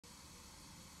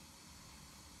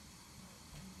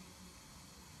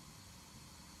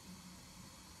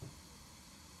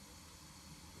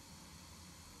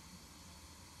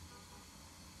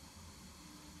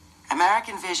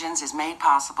American Visions is made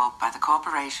possible by the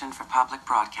Corporation for Public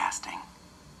Broadcasting.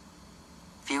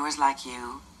 Viewers like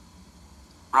you,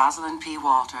 Rosalind P.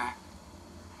 Walter,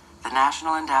 the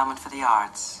National Endowment for the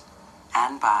Arts,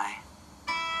 and by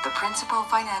the Principal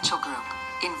Financial Group,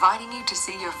 inviting you to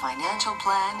see your financial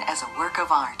plan as a work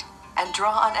of art and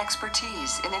draw on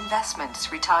expertise in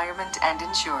investments, retirement, and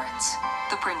insurance.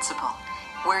 The Principal,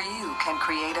 where you can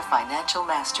create a financial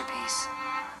masterpiece.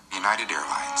 United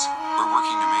Airlines. We're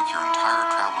working to make your entire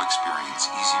travel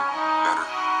experience easier, better,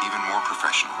 even more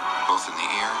professional, both in the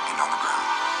air and on the ground.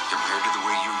 Compared to the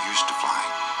way you're used to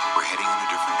flying, we're heading in a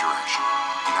different direction.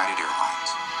 United Airlines.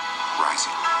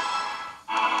 Rising.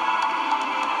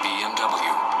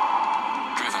 BMW.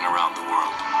 Driven around the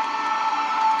world.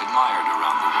 Admired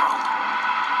around the world.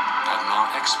 And now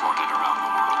exported around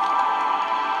the world.